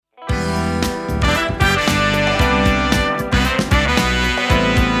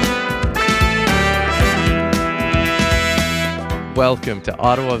Welcome to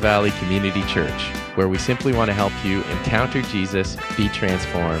Ottawa Valley Community Church, where we simply want to help you encounter Jesus, be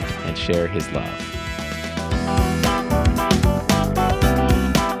transformed, and share his love.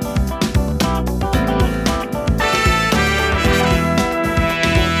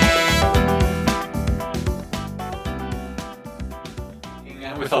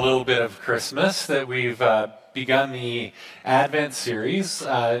 With a little bit of Christmas, that we've begun the Advent series.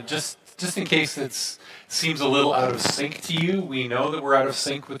 Just in case it seems a little out of sync to you, we know that we're out of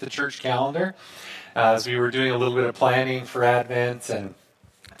sync with the church calendar. As we were doing a little bit of planning for Advent and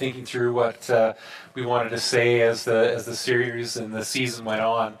thinking through what we wanted to say as the series and the season went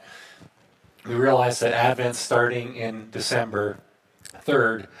on, we realized that Advent starting in December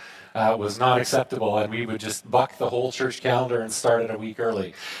 3rd was not acceptable, and we would just buck the whole church calendar and start it a week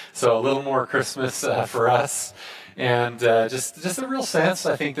early. So a little more Christmas for us, and just a real sense,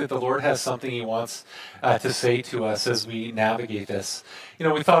 I think, that the Lord has something he wants to say to us as we navigate this. You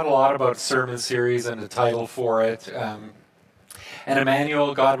know, we thought a lot about sermon series and the title for it, and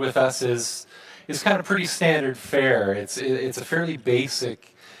Emmanuel, God with us, is kind of pretty standard fare. It's a fairly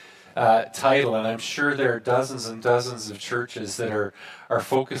basic title, and I'm sure there are dozens and dozens of churches that are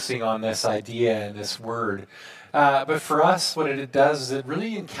focusing on this idea and this word. But for us, what it does is it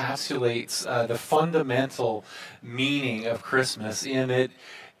really encapsulates the fundamental meaning of Christmas in that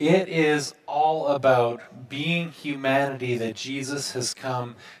it is all about being humanity that Jesus has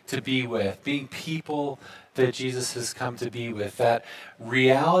come to be with, being people that Jesus has come to be with. That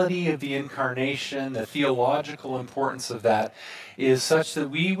reality of the incarnation, the theological importance of that, is such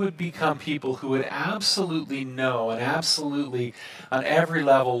that we would become people who would absolutely know and absolutely, on every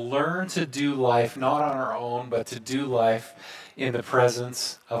level, learn to do life not on our own, but to do life in the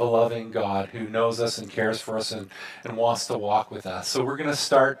presence of a loving God who knows us and cares for us and wants to walk with us. So we're going to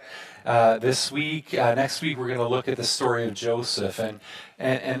start this week. Next week, we're going to look at the story of Joseph and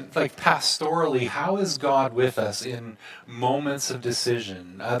like pastorally, how is God with us in moments of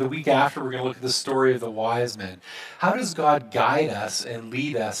decision? The week after, we're going to look at the story of the wise men. How does God guide us and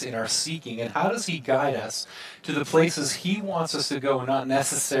lead us in our seeking? And how does he guide us to the places he wants us to go, not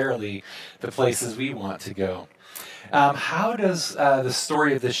necessarily the places we want to go? How does the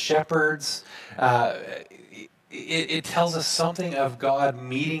story of the shepherds, it tells us something of God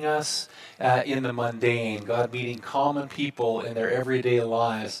meeting us in the mundane, God meeting common people in their everyday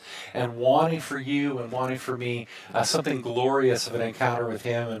lives and wanting for you and wanting for me something glorious of an encounter with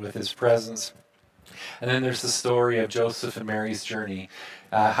him and with his presence. And then there's the story of Joseph and Mary's journey.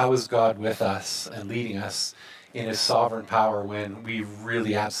 How is God with us and leading us in his sovereign power when we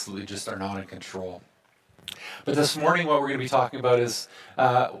really absolutely just are not in control? But this morning, what we're going to be talking about is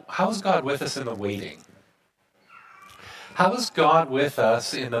how is God with us in the waiting? How is God with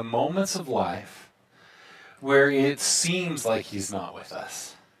us in the moments of life where it seems like he's not with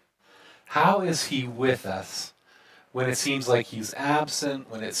us? How is he with us when it seems like he's absent,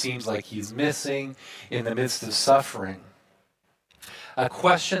 when it seems like he's missing, in the midst of suffering? A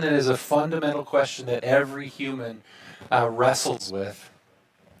question that is a fundamental question that every human wrestles with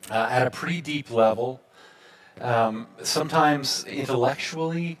at a pretty deep level. Sometimes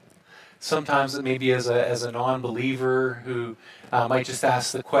intellectually, sometimes it may be as a non-believer who might just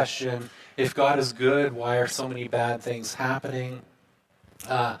ask the question, if God is good, why are so many bad things happening?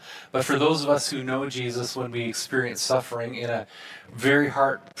 But for those of us who know Jesus, when we experience suffering in a very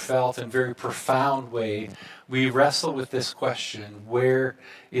heartfelt and very profound way, we wrestle with this question, where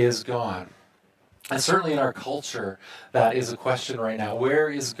is God? And certainly in our culture, that is a question right now. Where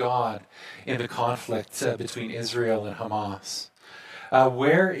is God in the conflict between Israel and Hamas?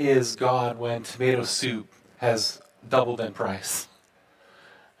 Where is God when tomato soup has doubled in price?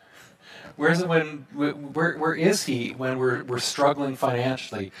 Where is he when we're struggling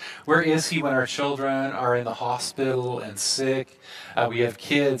financially? Where is he when our children are in the hospital and sick? We have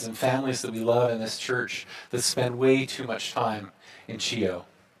kids and families that we love in this church that spend way too much time in Chio.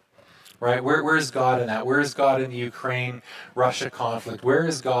 Right? Where is God in that? Where is God in the Ukraine-Russia conflict? Where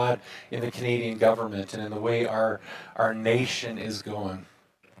is God in the Canadian government and in the way our nation is going?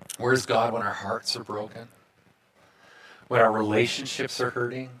 Where is God when our hearts are broken? When our relationships are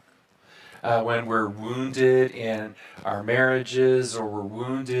hurting? When we're wounded in our marriages or we're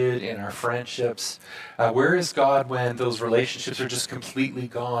wounded in our friendships? Where is God when those relationships are just completely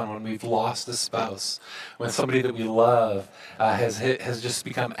gone, when we've lost a spouse, when somebody that we love has just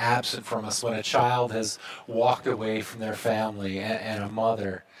become absent from us, when a child has walked away from their family and a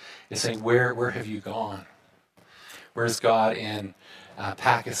mother is saying, where have you gone? Where is God in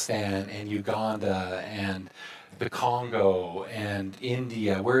Pakistan and Uganda and the Congo and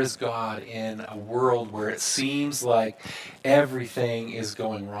India? Where is God in a world where it seems like everything is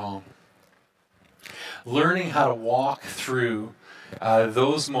going wrong? Learning how to walk through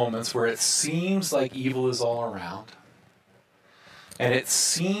those moments where it seems like evil is all around and it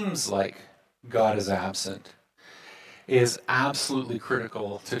seems like God is absent is absolutely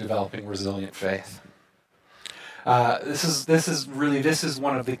critical to developing resilient faith. This is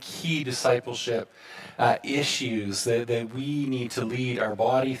one of the key discipleship issues that we need to lead our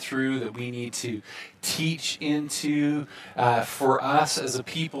body through, that we need to teach into, for us as a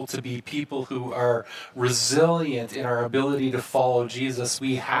people to be people who are resilient in our ability to follow Jesus.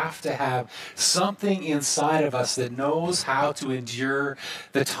 We have to have something inside of us that knows how to endure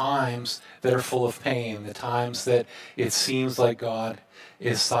the times that are full of pain, the times that it seems like God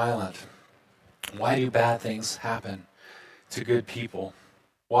is silent. Why do bad things happen to good people?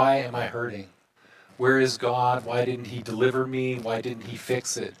 Why am I hurting? Where is God? Why didn't he deliver me? Why didn't he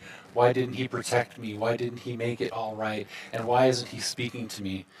fix it? Why didn't he protect me? Why didn't he make it all right? And why isn't he speaking to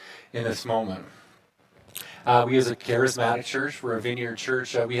me in this moment? We as a charismatic church, we're a vineyard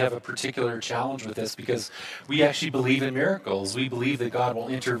church, we have a particular challenge with this because we actually believe in miracles. We believe that God will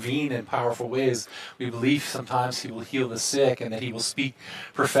intervene in powerful ways. We believe sometimes he will heal the sick and that he will speak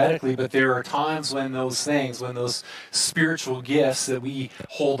prophetically, but there are times when those things, when those spiritual gifts that we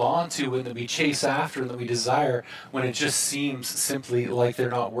hold on to and that we chase after and that we desire, when it just seems simply like they're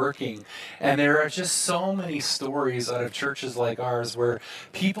not working. And there are just so many stories out of churches like ours where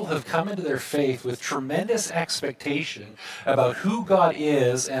people have come into their faith with tremendous expectation about who God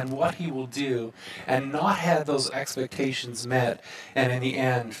is and what he will do, and not had those expectations met, and in the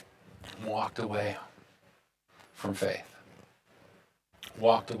end walked away from faith.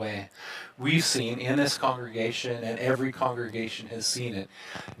 Walked away. We've seen in this congregation, and every congregation has seen it,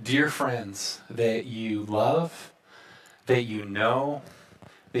 dear friends that you love, that you know,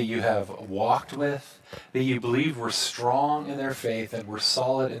 that you have walked with, that you believe were strong in their faith and were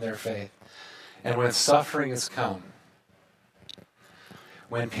solid in their faith. And when suffering has come,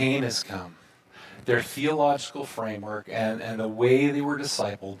 when pain has come, their theological framework and the way they were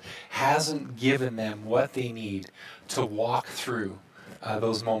discipled hasn't given them what they need to walk through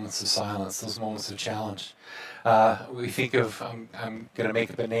those moments of silence, those moments of challenge. We think of, I'm going to make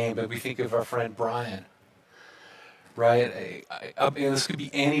up a name, but we think of our friend Brian. Right? And this could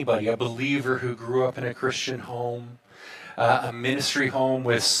be anybody, a believer who grew up in a Christian home, a ministry home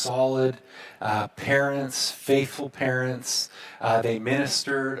with solid parents, faithful parents. They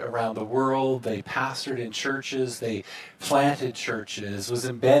ministered around the world. They pastored in churches. They planted churches, was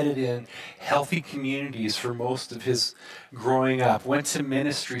embedded in healthy communities for most of his growing up, went to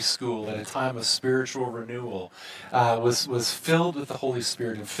ministry school at a time of spiritual renewal, was filled with the Holy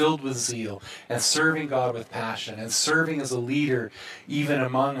Spirit and filled with zeal and serving God with passion and serving as a leader even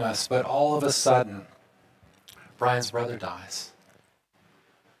among us. But all of a sudden, Brian's brother dies.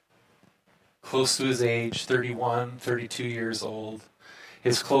 Close to his age, 31, 32 years old.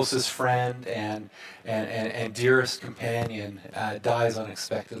 His closest friend and dearest companion dies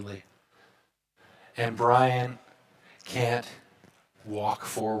unexpectedly. And Brian can't walk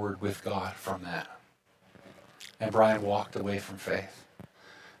forward with God from that. And Brian walked away from faith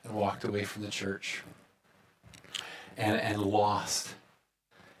and walked away from the church and lost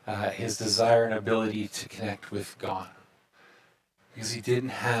his desire and ability to connect with God, because he didn't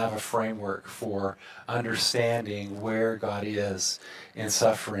have a framework for understanding where God is in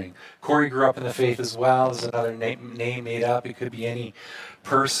suffering. Corey grew up in the faith as well. There's another name made up. It could be any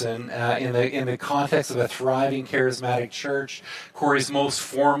person. In the context of a thriving charismatic church, Corey's most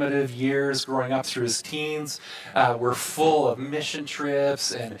formative years growing up through his teens were full of mission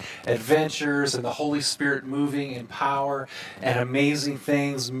trips and adventures and the Holy Spirit moving in power and amazing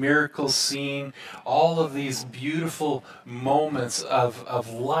things, miracles seen, all of these beautiful moments of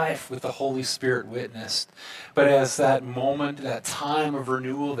life with the Holy Spirit witnessed. But as that moment, that time of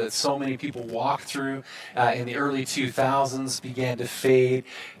renewal that so many people walked through in the early 2000s began to fade,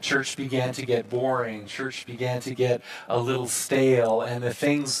 church began to get boring, church began to get a little stale, and the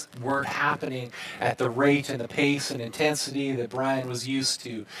things weren't happening at the rate and the pace and intensity that Brian was used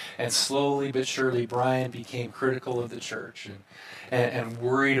to. And slowly but surely, Brian became critical of the church and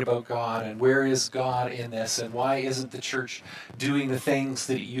worried about God, and where is God in this, and why isn't the church doing the things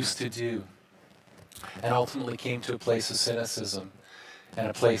that it used to do? And ultimately came to a place of cynicism and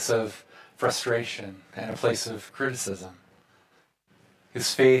a place of frustration and a place of criticism.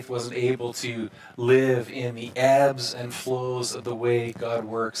 His faith wasn't able to live in the ebbs and flows of the way God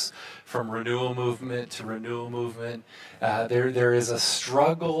works from renewal movement to renewal movement. There is a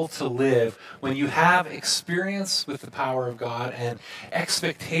struggle to live. When you have experience with the power of God and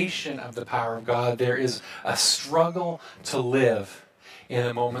expectation of the power of God, there is a struggle to live in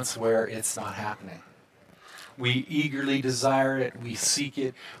the moments where it's not happening. We eagerly desire it, we seek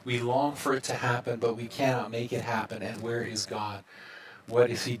it, we long for it to happen, but we cannot make it happen. And where is God? What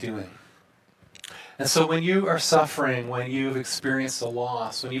is he doing? And so when you are suffering, when you've experienced a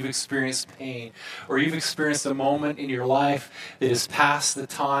loss, when you've experienced pain, or you've experienced a moment in your life that is past the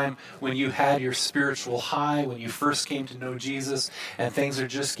time when you had your spiritual high, when you first came to know Jesus, and things are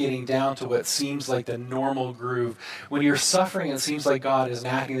just getting down to what seems like the normal groove. When you're suffering and it seems like God isn't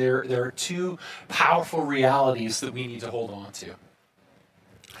acting, there are two powerful realities that we need to hold on to.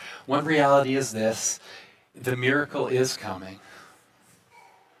 One reality is this: the miracle is coming.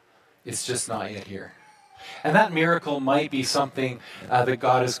 It's just not yet here. And that miracle might be something that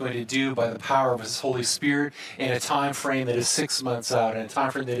God is going to do by the power of his Holy Spirit in a time frame that is 6 months out, and a time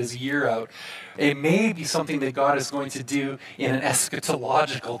frame that is a year out. It may be something that God is going to do in an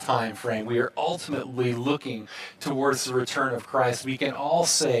eschatological time frame. We are ultimately looking towards the return of Christ. We can all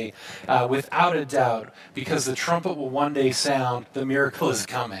say without a doubt, because the trumpet will one day sound, the miracle is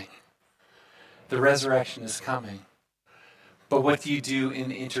coming. The resurrection is coming. But what do you do in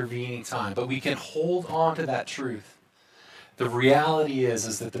the intervening time? But we can hold on to that truth. The reality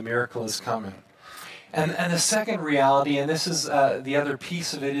is that the miracle is coming. And the second reality, and this is the other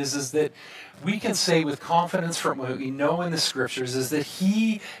piece of it, is that we can say with confidence from what we know in the scriptures is that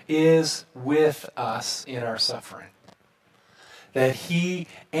he is with us in our suffering. That he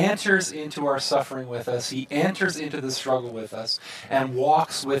enters into our suffering with us, he enters into the struggle with us, and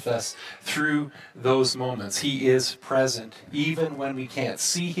walks with us through those moments. He is present. Even when we can't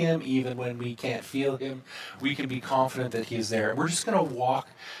see him, even when we can't feel him, we can be confident that he is there. And we're just going to walk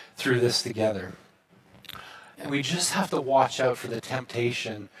through this together. And we just have to watch out for the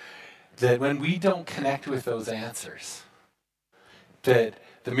temptation that when we don't connect with those answers, that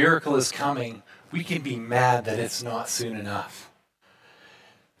the miracle is coming, we can be mad that it's not soon enough.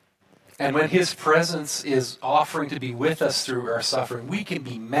 And when his presence is offering to be with us through our suffering, we can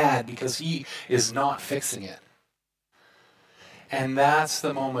be mad because he is not fixing it. And that's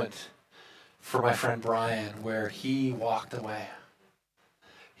the moment for my friend Brian where he walked away.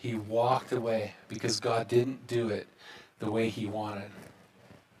 He walked away because God didn't do it the way he wanted.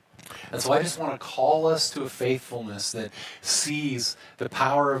 And so I just want to call us to a faithfulness that sees the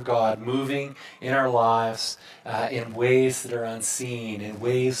power of God moving in our lives in ways that are unseen, in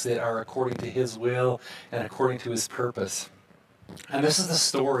ways that are according to his will and according to his purpose. And this is the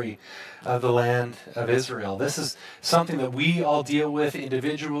story of the land of Israel. This is something that we all deal with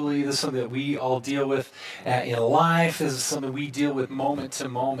individually. This is something that we all deal with in life. This is something we deal with moment to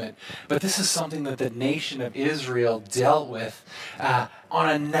moment. But this is something that the nation of Israel dealt with on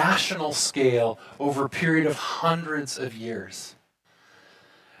a national scale over a period of hundreds of years.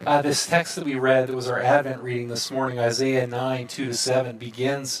 This text that we read, that was our Advent reading this morning, Isaiah 9, 2-7,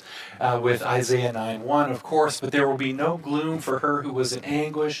 begins with Isaiah 9, 1, of course, but there will be no gloom for her who was in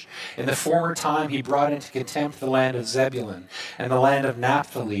anguish. In the former time he brought into contempt the land of Zebulun and the land of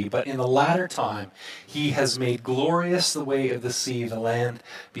Naphtali, but in the latter time he has made glorious the way of the sea, the land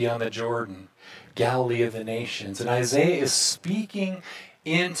beyond the Jordan, Galilee of the nations. And Isaiah is speaking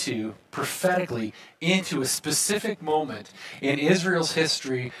prophetically into a specific moment in Israel's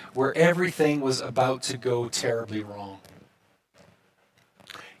history where everything was about to go terribly wrong.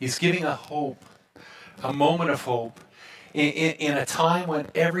 He's giving a hope, a moment of hope, in a time when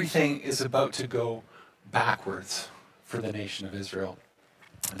everything is about to go backwards for the nation of Israel.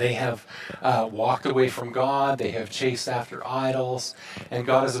 They have walked away from God. They have chased after idols. And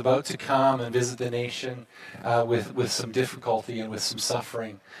God is about to come and visit the nation with some difficulty and with some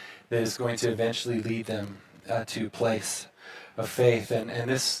suffering that is going to eventually lead them to a place of faith. And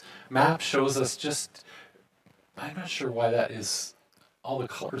this map shows us just, I'm not sure why that is, all the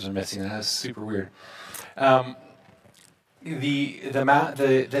colors are missing. That is super weird.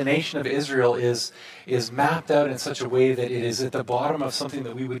 The nation of Israel is mapped out in such a way that it is at the bottom of something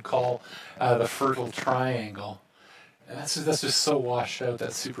that we would call the Fertile Triangle. And that's just so washed out.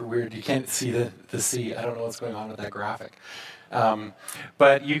 That's super weird. You can't see the sea. I don't know what's going on with that graphic.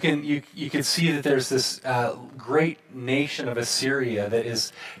 But you can see that there's this great nation of Assyria that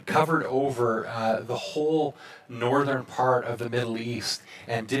is covered over the whole northern part of the Middle East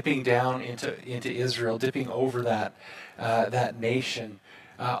and dipping down into Israel, dipping over that nation,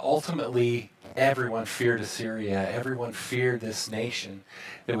 ultimately everyone feared Assyria. Everyone feared this nation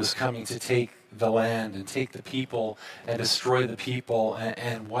that was coming to take the land and take the people and destroy the people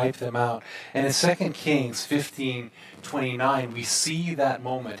and wipe them out. And in 2 Kings 15:29, we see that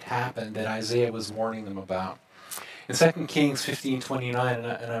moment happen that Isaiah was warning them about. In 2 Kings 15:29,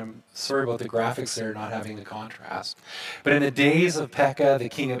 and I'm sorry about the graphics there not having the contrast, but in the days of Pekah, the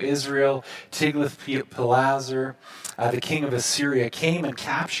king of Israel, Tiglath-Pileser, the king of Assyria, came and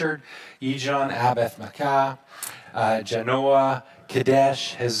captured Ijon, Abeth-Makkah, Janoah,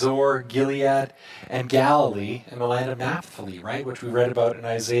 Kadesh, Hazor, Gilead, and Galilee, and the land of Naphtali, right, which we read about in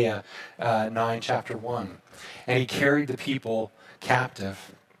Isaiah 9, chapter 1. And he carried the people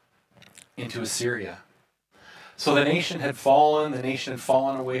captive into Assyria. So the nation had fallen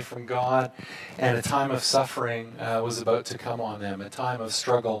away from God, and a time of suffering was about to come on them. A time of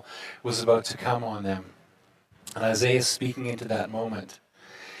struggle was about to come on them. And Isaiah is speaking into that moment.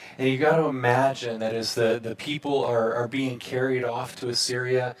 And you got to imagine that as the people are being carried off to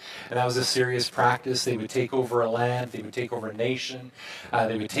Assyria, and that was Assyria's practice, they would take over a land, they would take over a nation,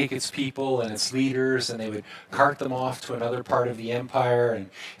 they would take its people and its leaders, and they would cart them off to another part of the empire and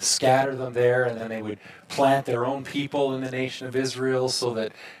scatter them there, and then they would plant their own people in the nation of Israel, so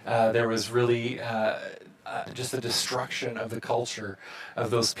that there was really just the destruction of the culture of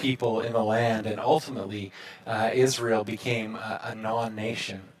those people in the land, and ultimately Israel became a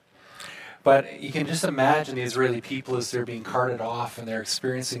non-nation. But you can just imagine the Israeli people as they're being carted off and they're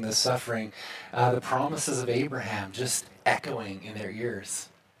experiencing the suffering, the promises of Abraham just echoing in their ears,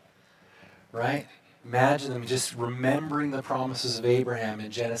 right? Imagine them just remembering the promises of Abraham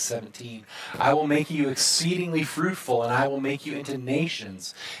in Genesis 17. I will make you exceedingly fruitful, and I will make you into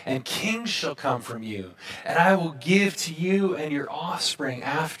nations, and kings shall come from you. And I will give to you and your offspring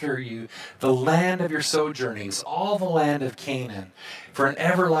after you the land of your sojournings, all the land of Canaan, for an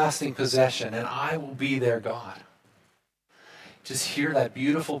everlasting possession, and I will be their God. Just hear that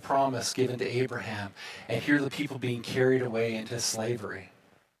beautiful promise given to Abraham, and hear the people being carried away into slavery.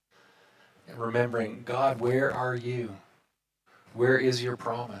 And remembering, God, where are you? Where is your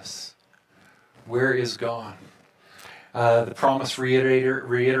promise? Where is God? The promise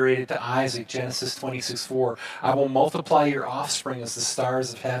reiterated to Isaac, Genesis 26:4. I will multiply your offspring as the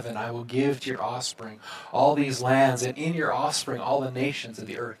stars of heaven. I will give to your offspring all these lands, and in your offspring all the nations of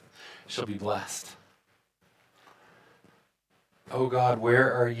the earth shall be blessed. Oh God,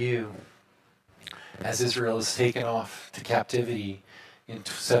 where are you? As Israel is taken off to captivity in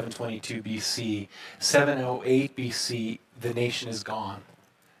 722 BC, 708 BC, the nation is gone.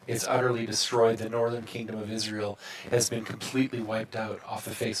 It's utterly destroyed. The northern kingdom of Israel has been completely wiped out off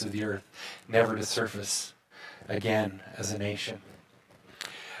the face of the earth, never to surface again as a nation.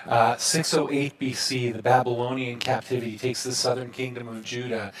 608 BC, the Babylonian captivity takes the southern kingdom of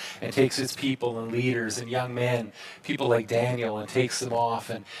Judah and takes its people and leaders and young men, people like Daniel, and takes them off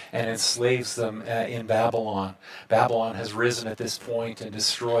and enslaves them in Babylon. Babylon has risen at this point and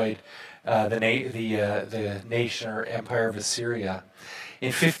destroyed the nation or empire of Assyria.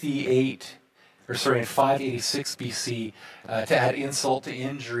 In 586 BC, to add insult to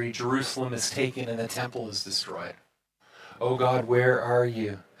injury, Jerusalem is taken and the temple is destroyed. Oh God, where are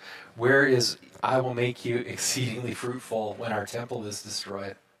you? Where is, I will make you exceedingly fruitful when our temple is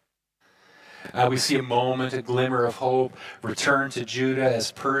destroyed? We see a moment, a glimmer of hope, return to Judah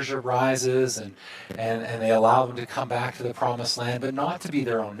as Persia rises, and they allow them to come back to the promised land, but not to be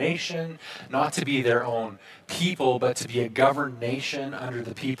their own nation, not to be their own people, but to be a governed nation under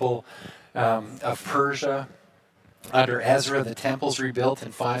the people of Persia. Under Ezra, the temple's rebuilt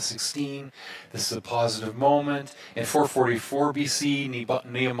in 516. This is a positive moment. In 444 BC,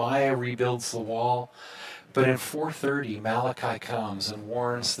 Nehemiah rebuilds the wall. But in 430, Malachi comes and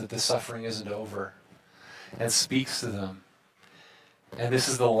warns that the suffering isn't over and speaks to them. And this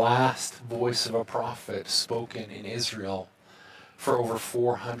is the last voice of a prophet spoken in Israel for over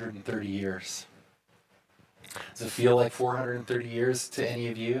 430 years. Does it feel like 430 years to any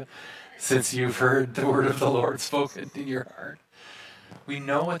of you since you've heard the word of the Lord spoken in your heart? We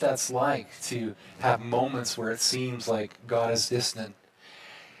know what that's like, to have moments where it seems like God is distant.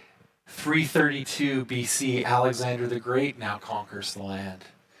 332 BC, Alexander the Great now conquers the land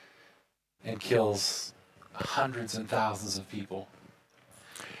and kills hundreds and thousands of people.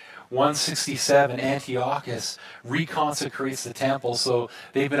 167, Antiochus reconsecrates the temple, so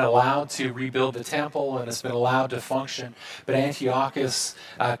they've been allowed to rebuild the temple and it's been allowed to function. But Antiochus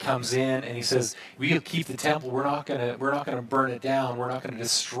comes in and he says, "We keep the temple. We're not going to burn it down. We're not going to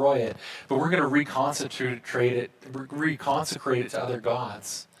destroy it, but we're going to reconsecrate it to other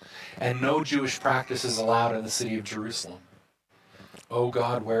gods." And no Jewish practice is allowed in the city of Jerusalem. Oh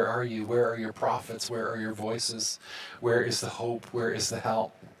God, where are you? Where are your prophets? Where are your voices? Where is the hope? Where is the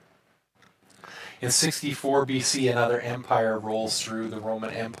help? In 64 BC, another empire rolls through, the Roman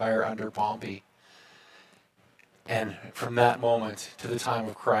Empire under Pompey. And from that moment to the time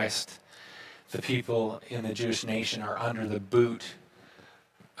of Christ, the people in the Jewish nation are under the boot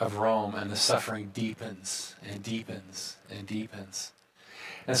of Rome, and the suffering deepens and deepens and deepens.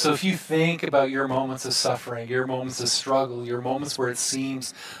 And so if you think about your moments of suffering, your moments of struggle, your moments where it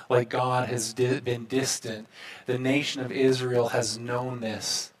seems like God has been distant, the nation of Israel has known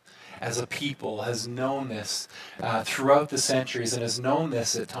this as a people, has known this throughout the centuries, and has known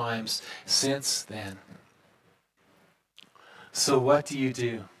this at times since then. So what do you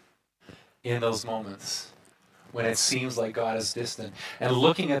do in those moments when it seems like God is distant? And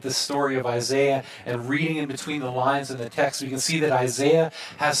looking at the story of Isaiah and reading in between the lines in the text, we can see that Isaiah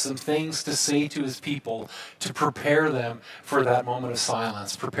has some things to say to his people to prepare them for that moment of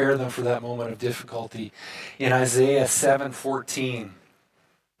silence, prepare them for that moment of difficulty. In Isaiah 7:14,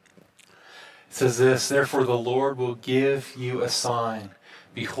 it says this, "Therefore the Lord will give you a sign.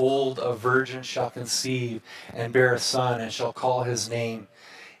 Behold, a virgin shall conceive and bear a son, and shall call his name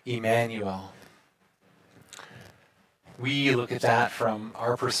Emmanuel." We look at that from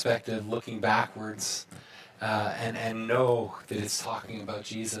our perspective, looking backwards, and know that it's talking about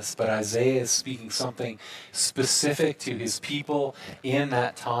Jesus. But Isaiah is speaking something specific to his people in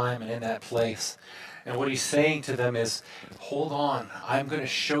that time and in that place. And what he's saying to them is, hold on, I'm going to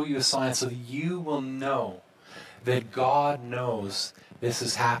show you a sign so that you will know that God knows this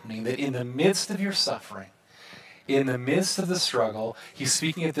is happening, that in the midst of your suffering, in the midst of the struggle, he's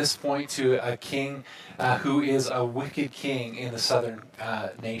speaking at this point to a king who is a wicked king in the southern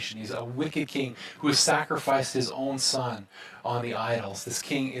nation. He's a wicked king who has sacrificed his own son on the idols. This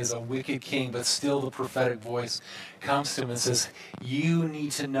king is a wicked king, but still the prophetic voice comes to him and says, you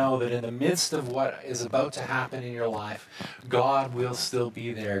need to know that in the midst of what is about to happen in your life, God will still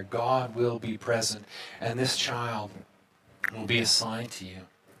be there. God will be present. And this child will be a sign to you.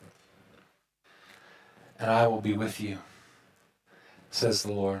 And I will be with you, says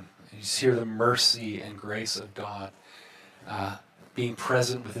the Lord. And you hear the mercy and grace of God being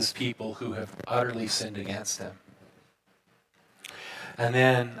present with his people who have utterly sinned against him. And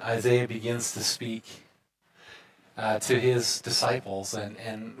then Isaiah begins to speak to his disciples,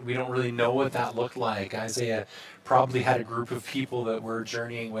 and we don't really know what that looked like. Isaiah probably had a group of people that were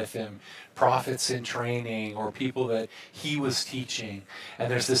journeying with him, prophets in training or people that he was teaching. And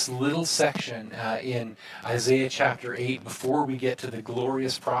there's this little section in Isaiah chapter 8 before we get to the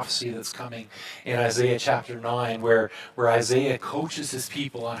glorious prophecy that's coming in Isaiah chapter 9 where Isaiah coaches his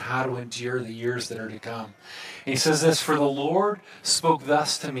people on how to endure the years that are to come. And he says this, "For the Lord spoke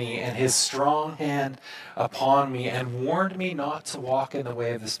thus to me, and his strong hand upon me, and warned me not to walk in the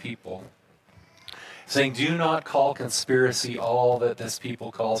way of this people, saying, do not call conspiracy all that this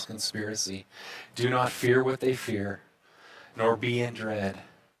people calls conspiracy. Do not fear what they fear, nor be in dread.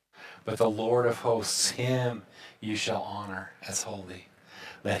 But the Lord of hosts, him you shall honor as holy.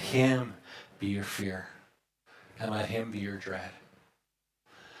 Let him be your fear, and let him be your dread."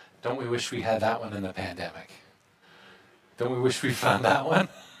 Don't we wish we had that one in the pandemic? Don't we wish we found that one?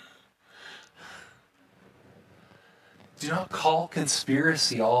 Do not call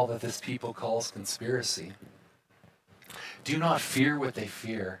conspiracy all that this people calls conspiracy. Do not fear what they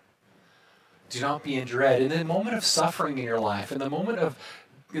fear. Do not be in dread. In the moment of suffering in your life, in the moment of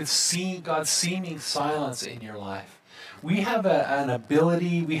seeing God's seeming silence in your life, we have an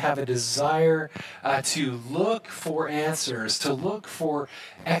ability, we have a desire to look for answers, to look for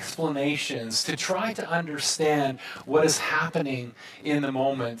explanations, to try to understand what is happening in the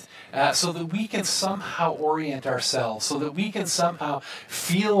moment so that we can somehow orient ourselves, so that we can somehow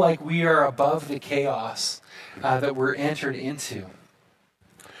feel like we are above the chaos that we're entered into.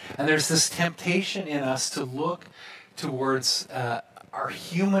 And there's this temptation in us to look towards our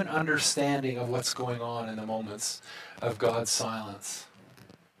human understanding of what's going on in the moments of God's silence.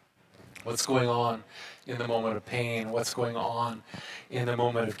 What's going on in the moment of pain? What's going on in the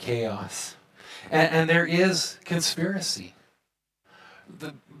moment of chaos? And there is conspiracy.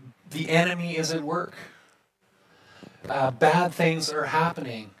 The enemy is at work. Bad things are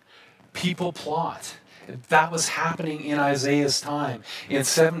happening. People plot. That was happening in Isaiah's time. In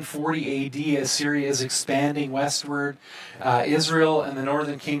 740 AD, Assyria is expanding westward. Israel and the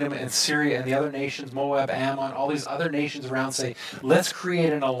northern kingdom and Syria and the other nations, Moab, Ammon, all these other nations around say, let's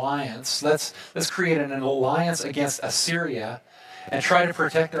create an alliance. Let's create an alliance against Assyria and try to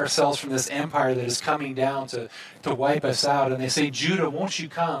protect ourselves from this empire that is coming down to wipe us out. And they say, Judah, won't you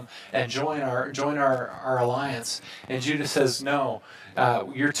come and join our alliance? And Judah says, no,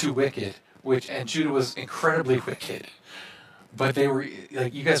 you're too wicked. And Judah was incredibly wicked. But they were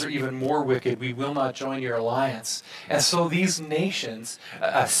like, you guys are even more wicked. We will not join your alliance. And so these nations,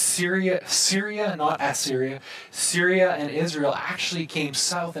 Syria, not Assyria, Syria and Israel actually came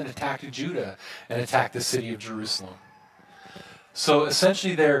south and attacked Judah and attacked the city of Jerusalem. So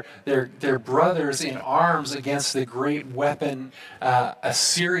essentially they're brothers in arms against the great weapon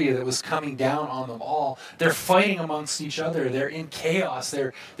Assyria that was coming down on them all. They're fighting amongst each other. They're in chaos.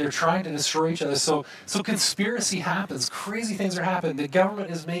 They're trying to destroy each other. So conspiracy happens. Crazy things are happening. The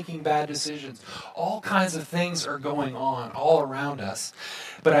government is making bad decisions. All kinds of things are going on all around us.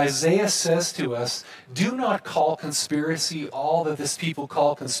 But Isaiah says to us, do not call conspiracy all that this people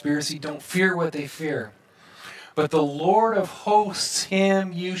call conspiracy. Don't fear what they fear. But the Lord of hosts,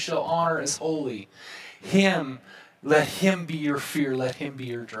 him you shall honor as holy. Him, let him be your fear, let him be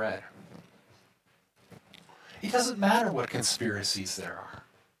your dread. It doesn't matter what conspiracies there are.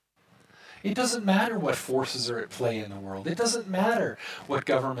 It doesn't matter what forces are at play in the world. It doesn't matter what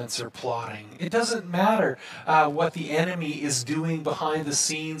governments are plotting. It doesn't matter what the enemy is doing behind the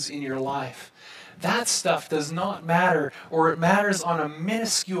scenes in your life. That stuff does not matter, or it matters on a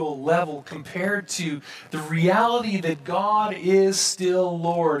minuscule level compared to the reality that God is still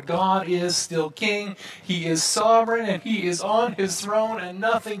Lord. God is still King. He is sovereign, and he is on his throne, and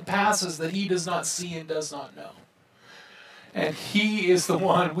nothing passes that he does not see and does not know. And he is the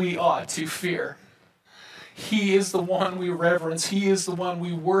one we ought to fear. He is the one we reverence. He is the one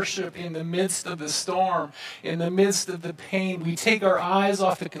we worship in the midst of the storm, in the midst of the pain. We take our eyes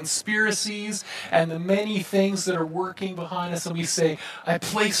off the conspiracies and the many things that are working behind us, and we say, I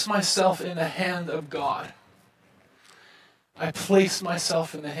place myself in the hand of God. I place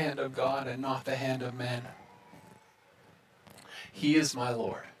myself in the hand of God and not the hand of men. He is my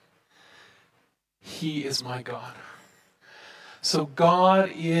Lord. He is my God. So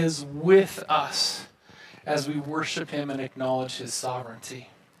God is with us as we worship him and acknowledge his sovereignty.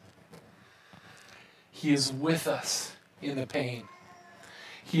 He is with us in the pain.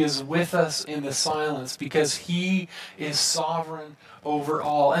 He is with us in the silence because he is sovereign over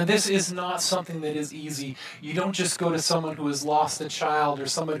all. And this is not something that is easy. You don't just go to someone who has lost a child or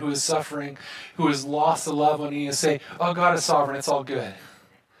someone who is suffering, who has lost a loved one, and you say, oh, God is sovereign, it's all good.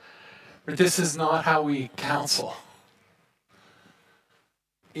 But this is not how we counsel.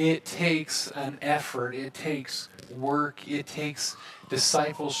 It takes an effort, it takes work, it takes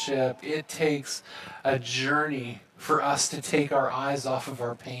discipleship, it takes a journey for us to take our eyes off of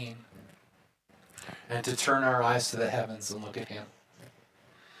our pain and to turn our eyes to the heavens and look at him.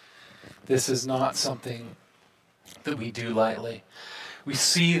 This is not something that we do lightly. We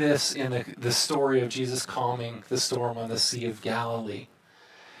see this in the story of Jesus calming the storm on the Sea of Galilee.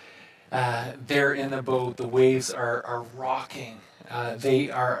 They're in the boat, the waves are rocking. They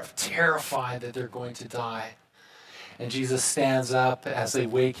are terrified that they're going to die. And Jesus stands up as they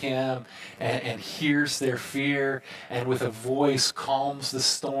wake him and hears their fear, and with a voice calms the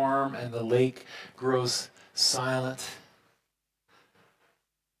storm, and the lake grows silent.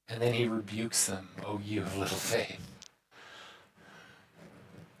 And then he rebukes them, "O you of little faith."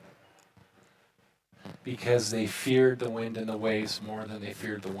 Because they feared the wind and the waves more than they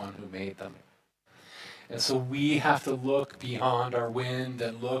feared the one who made them. And so we have to look beyond our wind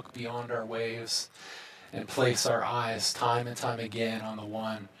and look beyond our waves and place our eyes time and time again on the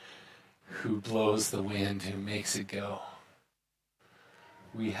one who blows the wind, who makes it go.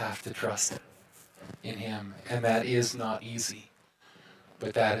 We have to trust in him, and that is not easy,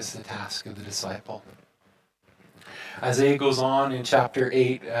 but that is the task of the disciple. Isaiah goes on in chapter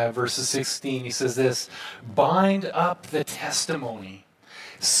 8, verses 16. He says this, "Bind up the testimony.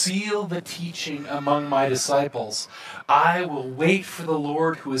 Seal the teaching among my disciples. I will wait for the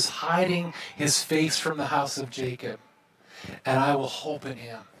Lord who is hiding his face from the house of Jacob, and I will hope in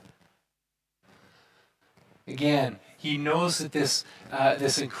him." Again, he knows that this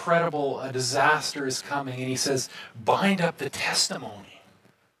incredible disaster is coming, and he says, bind up the testimony.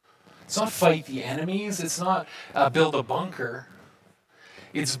 It's not fight the enemies. It's not build a bunker.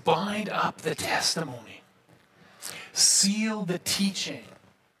 It's bind up the testimony. Seal the teaching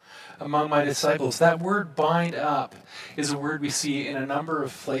among my disciples. That word bind up is a word we see in a number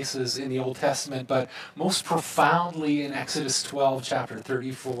of places in the Old Testament, but most profoundly in Exodus 12, chapter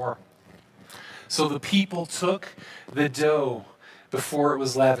 34. So the people took the dough before it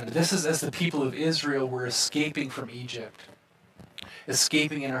was leavened. This is as the people of Israel were escaping from Egypt,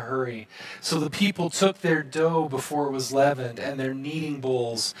 escaping in a hurry. So the people took their dough before it was leavened, and their kneading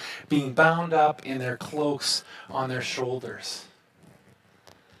bowls being bound up in their cloaks on their shoulders.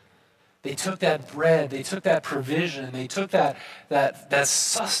 They took that bread, they took that provision, they took that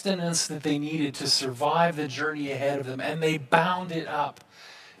sustenance that they needed to survive the journey ahead of them, and they bound it up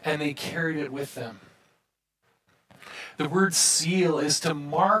and they carried it with them. The word seal is to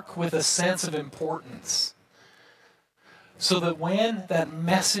mark with a sense of importance. So that when that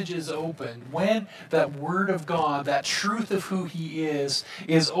message is opened, when that word of God, that truth of who he is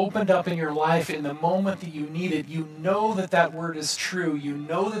opened up in your life in the moment that you need it, you know that that word is true. You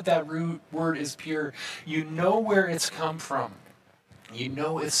know that that word is pure. You know where it's come from. You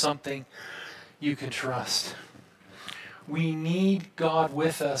know it's something you can trust. We need God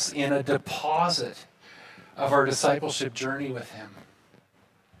with us in a deposit of our discipleship journey with him.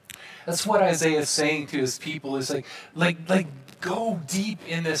 That's what Isaiah is saying to his people, is like go deep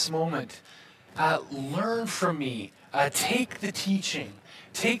in this moment. Learn from me. Take the teaching.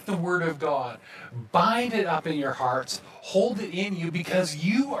 Take the word of God. Bind it up in your hearts. Hold it in you, because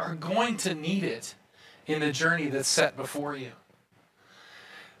you are going to need it in the journey that's set before you.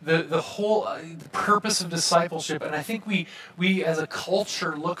 The whole purpose of discipleship, and I think we as a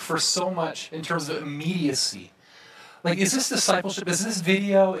culture look for so much in terms of immediacy. Like, is this discipleship? Is this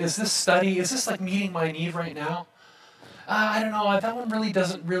video? Is this study? Is this like meeting my need right now? I don't know. That one really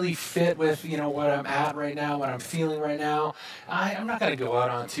doesn't really fit with, what I'm at right now, what I'm feeling right now. I'm not going to go out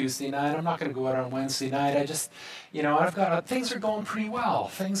on Tuesday night. I'm not going to go out on Wednesday night. I just, things are going pretty well.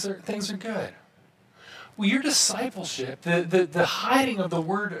 Things are good. Well, your discipleship, the hiding of the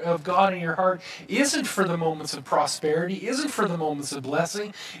word of God in your heart, isn't for the moments of prosperity, isn't for the moments of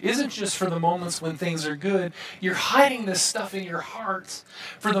blessing, isn't just for the moments when things are good. You're hiding this stuff in your heart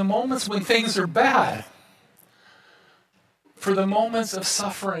for the moments when things are bad, for the moments of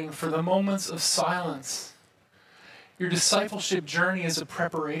suffering, for the moments of silence. Your discipleship journey is a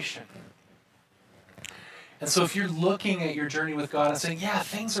preparation. And so if you're looking at your journey with God and saying, yeah,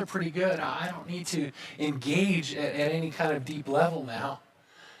 things are pretty good, I don't need to engage at any kind of deep level now,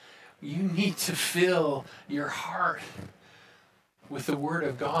 you need to fill your heart with the word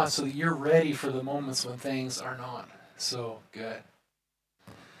of God so that you're ready for the moments when things are not so good,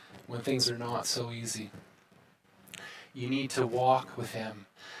 when things are not so easy. You need to walk with him.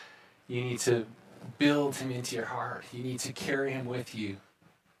 You need to build him into your heart. You need to carry him with you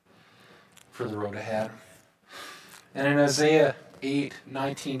for the road ahead. And in Isaiah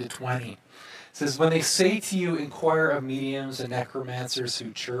 8:19-20, it says, when they say to you, inquire of mediums and necromancers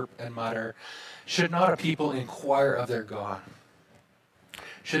who chirp and mutter, should not a people inquire of their God?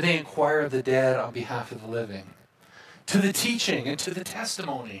 Should they inquire of the dead on behalf of the living? To the teaching and to the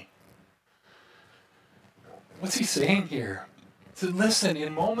testimony. What's he saying here? To listen,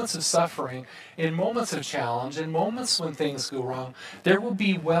 in moments of suffering, in moments of challenge, in moments when things go wrong, there will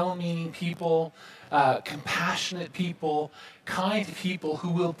be well-meaning people, compassionate people, kind people who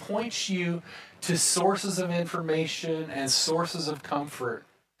will point you to sources of information and sources of comfort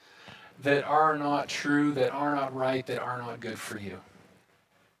that are not true, that are not right, that are not good for you.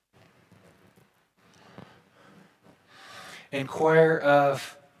 Inquire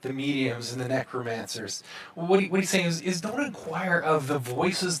of the mediums and the necromancers. What he's saying is don't inquire of the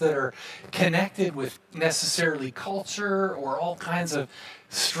voices that are connected with necessarily culture or all kinds of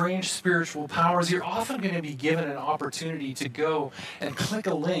strange spiritual powers. You're often going to be given an opportunity to go and click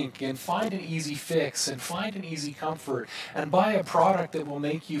a link and find an easy fix and find an easy comfort and buy a product that will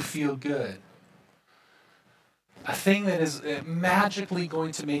make you feel good. A thing that is magically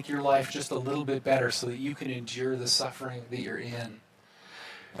going to make your life just a little bit better so that you can endure the suffering that you're in.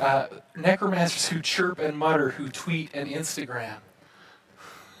 Necromancers who chirp and mutter, who tweet and Instagram.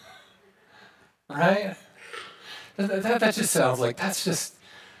 Right? That just sounds like that's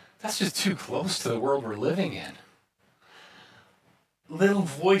just too close to the world we're living in. Little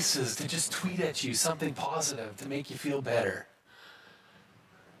voices to just tweet at you something positive to make you feel better.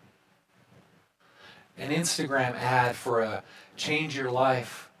 An Instagram ad for a change your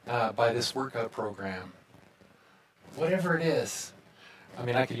life by this workout program. Whatever it is. I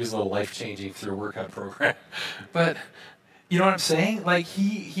mean, I could use a little life-changing through a workout program. But you know what I'm saying? Like,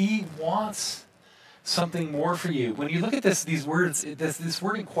 he wants something more for you. When you look at these words, this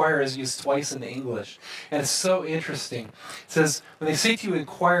word inquire is used twice in the English. And it's so interesting. It says, when they say to you,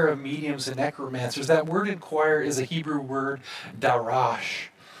 inquire of mediums and necromancers, that word inquire is a Hebrew word, darash,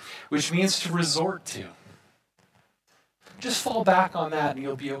 which means to resort to. Just fall back on that and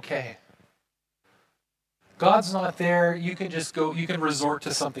you'll be okay. God's not there, you can just go, you can resort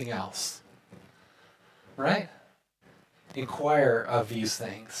to something else. Right? Inquire of these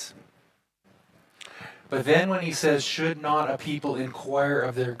things. But then when he says, should not a people inquire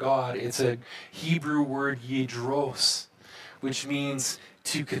of their God, it's a Hebrew word, yidros, which means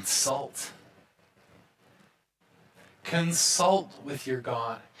to consult. Consult with your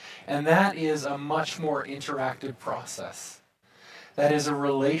God. And that is a much more interactive process. That is a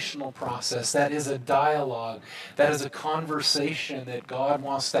relational process. That is a dialogue. That is a conversation that God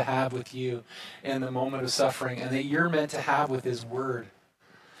wants to have with you in the moment of suffering, and that you're meant to have with His Word.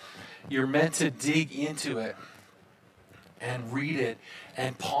 You're meant to dig into it and read it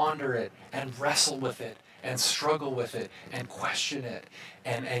and ponder it and wrestle with it and struggle with it and question it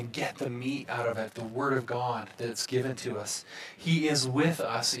and get the meat out of it, the Word of God that's given to us. He is with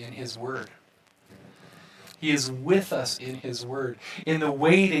us in His Word. He is with us in His Word. In the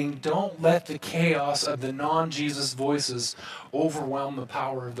waiting, don't let the chaos of the non-Jesus voices overwhelm the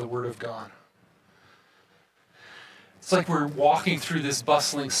power of the Word of God. It's like we're walking through this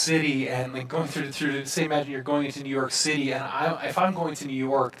bustling city and like going through say imagine you're going into New York City, and if I'm going to New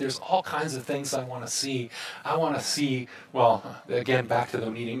York, there's all kinds of things I want to see. I want to see, well, again, back to the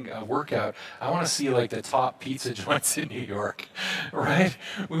meeting workout, I want to see like the top pizza joints in New York, right?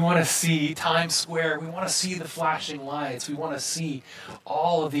 We want to see Times Square. We want to see the flashing lights. We want to see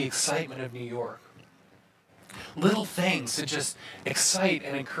all of the excitement of New York. Little things to just excite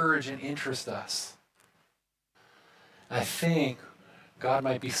and encourage and interest us. I think God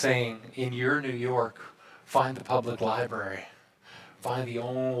might be saying, in your New York, find the public library. Find the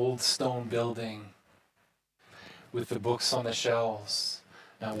old stone building with the books on the shelves.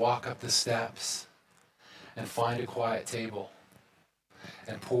 Now walk up the steps and find a quiet table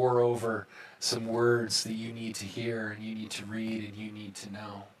and pore over some words that you need to hear and you need to read and you need to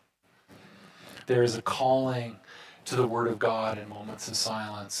know. There is a calling to the Word of God in moments of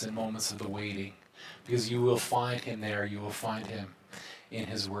silence, in moments of the waiting. Because you will find Him there. You will find Him in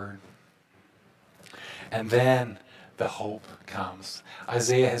His Word. And then the hope comes.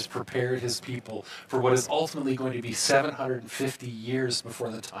 Isaiah has prepared his people for what is ultimately going to be 750 years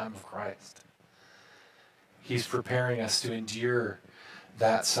before the time of Christ. He's preparing us to endure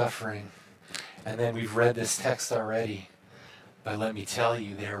that suffering. And then we've read this text already. But let me tell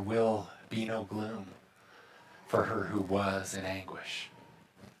you, there will be no gloom for her who was in anguish.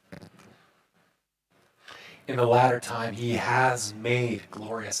 In the latter time, He has made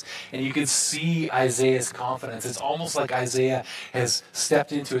glorious. And you can see Isaiah's confidence. It's almost like Isaiah has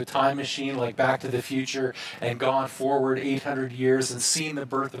stepped into a time machine like Back to the Future and gone forward 800 years and seen the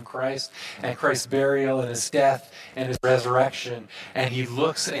birth of Christ and Christ's burial and His death and His resurrection. And he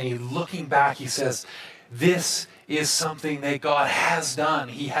looks and looking back, he says, this is something that God has done.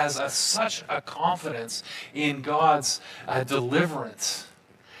 He has such a confidence in God's deliverance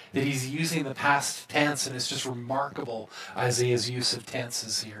that he's using the past tense, and it's just remarkable, Isaiah's use of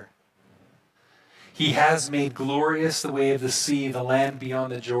tenses here. He has made glorious the way of the sea, the land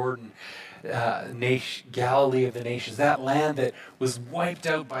beyond the Jordan, Galilee of the nations, that land that was wiped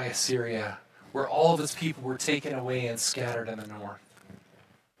out by Assyria, where all of its people were taken away and scattered in the north.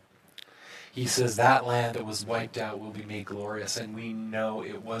 He says that land that was wiped out will be made glorious, and we know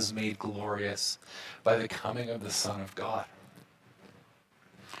it was made glorious by the coming of the Son of God.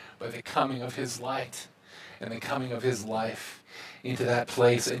 By the coming of His light and the coming of His life into that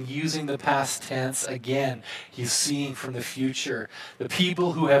place. And using the past tense again, he's seeing from the future. The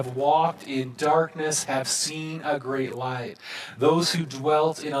people who have walked in darkness have seen a great light. Those who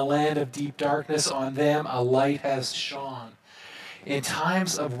dwelt in a land of deep darkness, on them a light has shone. In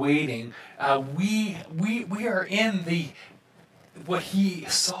times of waiting, we are in what He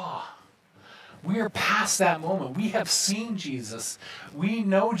saw. We are past that moment. We have seen Jesus. We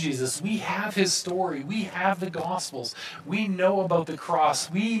know Jesus. We have His story. We have the Gospels. We know about the cross.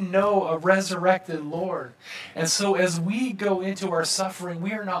 We know a resurrected Lord. And so as we go into our suffering,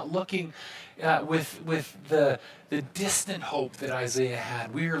 we are not looking with the distant hope that Isaiah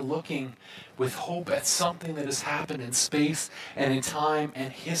had. We are looking with hope at something that has happened in space and in time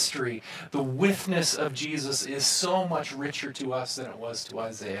and history. The witness of Jesus is so much richer to us than it was to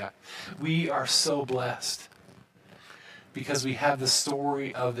Isaiah. We are so blessed because we have the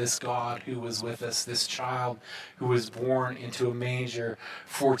story of this God who was with us, this child who was born into a manger.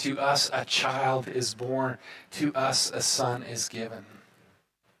 For to us a child is born, to us a son is given.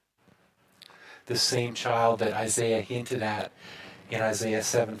 The same child that Isaiah hinted at in Isaiah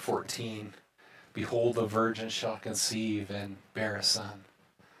 7:14. Behold, the virgin shall conceive and bear a son,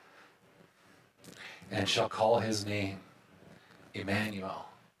 and shall call his name Emmanuel,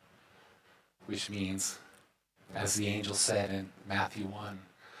 which means, as the angel said in Matthew 1,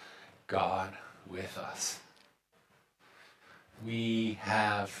 God with us. We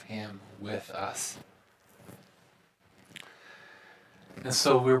have Him with us. And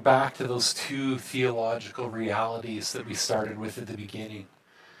so we're back to those two theological realities that we started with at the beginning.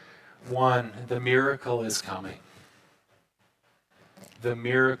 One, the miracle is coming. The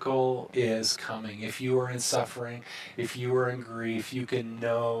miracle is coming. If you are in suffering, if you are in grief, you can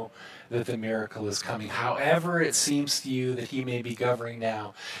know that the miracle is coming. However it seems to you that he may be governing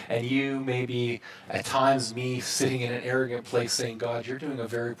now, and you may be, at times, me sitting in an arrogant place saying, God, you're doing a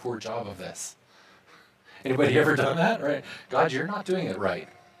very poor job of this. Anybody ever done that, right? God, you're not doing it right.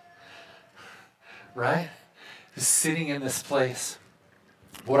 Right? Just sitting in this place.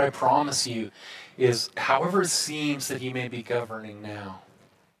 What I promise you is, however it seems that he may be governing now,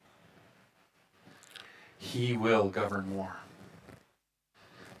 he will govern more.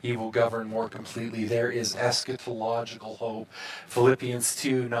 He will govern more completely. There is eschatological hope. Philippians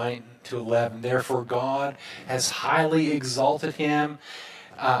 2, 9-11. Therefore God has highly exalted him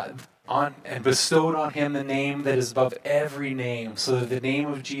and bestowed on him the name that is above every name, so that the name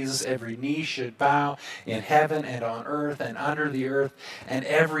of Jesus every knee should bow in heaven and on earth and under the earth, and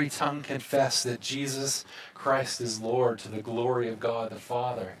every tongue confess that Jesus Christ is Lord, to the glory of God the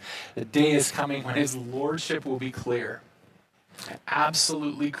Father. The day is coming when his lordship will be clear,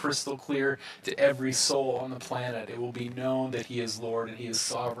 absolutely crystal clear to every soul on the planet. It will be known that he is Lord and he is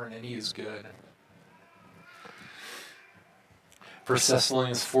sovereign and he is good. 1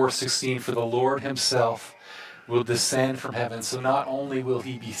 Thessalonians 4:16, for the Lord himself will descend from heaven. So not only will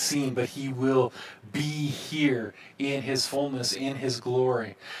he be seen, but he will be here in his fullness, in his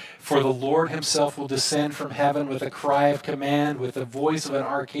glory. For the Lord himself will descend from heaven with a cry of command, with the voice of an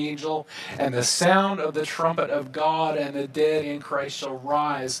archangel, and the sound of the trumpet of God, and the dead in Christ shall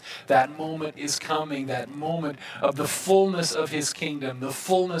rise. That moment is coming, that moment of the fullness of his kingdom, the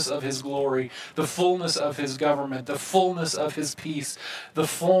fullness of his glory, the fullness of his government, the fullness of his peace, the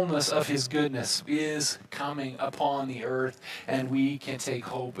fullness of his goodness is coming upon the earth, and we can take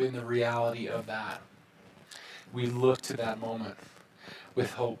hope in the reality of that. We look to that moment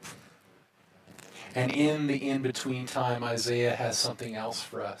with hope. And in the in-between time, Isaiah has something else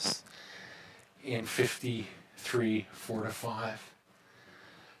for us in 53, 4-5.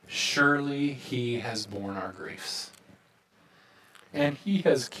 Surely he has borne our griefs, and he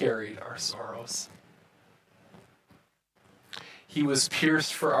has carried our sorrows. He was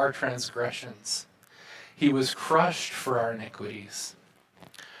pierced for our transgressions. He was crushed for our iniquities.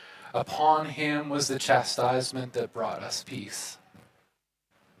 Upon him was the chastisement that brought us peace,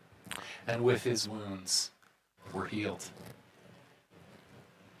 and with his wounds we're healed.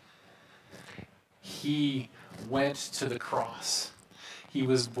 He went to the cross. He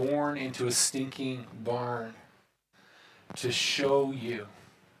was born into a stinking barn to show you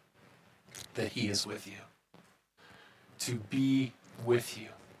that he is with you, to be with you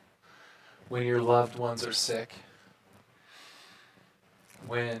when your loved ones are sick,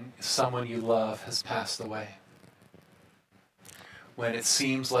 when someone you love has passed away, when it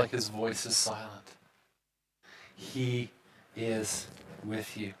seems like his voice is silent. He is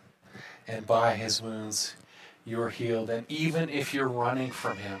with you, and by his wounds you're healed. And even if you're running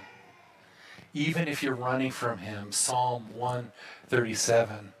from him, Psalm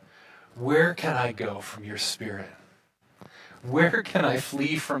 137, where can I go from your spirit? Where can I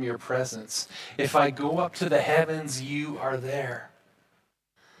flee from your presence? If I go up to the heavens, you are there.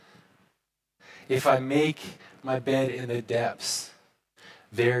 If I make my bed in the depths,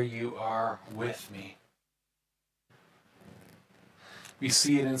 there you are with me. We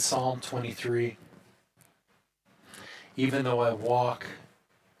see it in Psalm 23. Even though I walk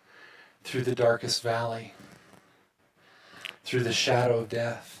through the darkest valley, through the shadow of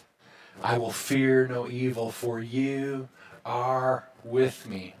death, I will fear no evil, for you are with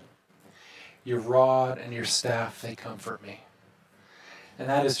me. Your rod and your staff, they comfort me. And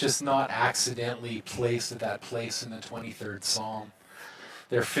that is just not accidentally placed at that place in the 23rd Psalm.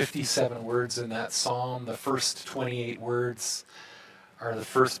 There are 57 words in that psalm. The first 28 words are the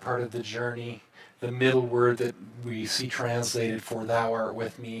first part of the journey. The middle word that we see translated for thou art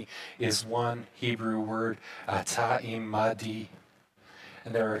with me is one Hebrew word, ata imadi.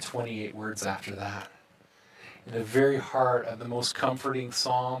 And there are 28 words after that. In the very heart of the most comforting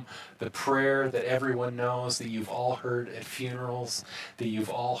psalm, the prayer that everyone knows, that you've all heard at funerals, that you've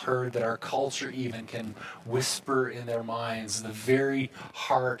all heard, that our culture even can whisper in their minds, the very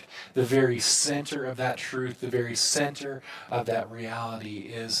heart, the very center of that truth, the very center of that reality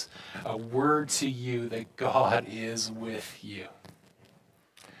is a word to you that God is with you,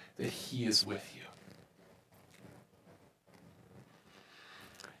 that he is with you.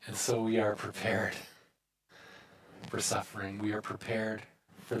 And so we are prepared for suffering. We are prepared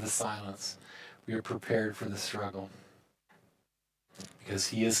for the silence. We are prepared for the struggle. Because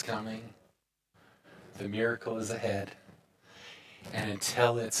he is coming. The miracle is ahead. And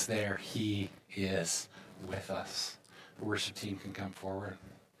until it's there, He is with us. The worship team can come forward.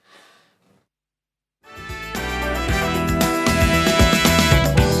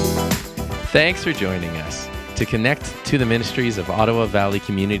 Thanks for joining us. To connect to the ministries of Ottawa Valley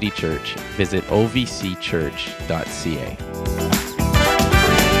Community Church, visit ovcchurch.ca.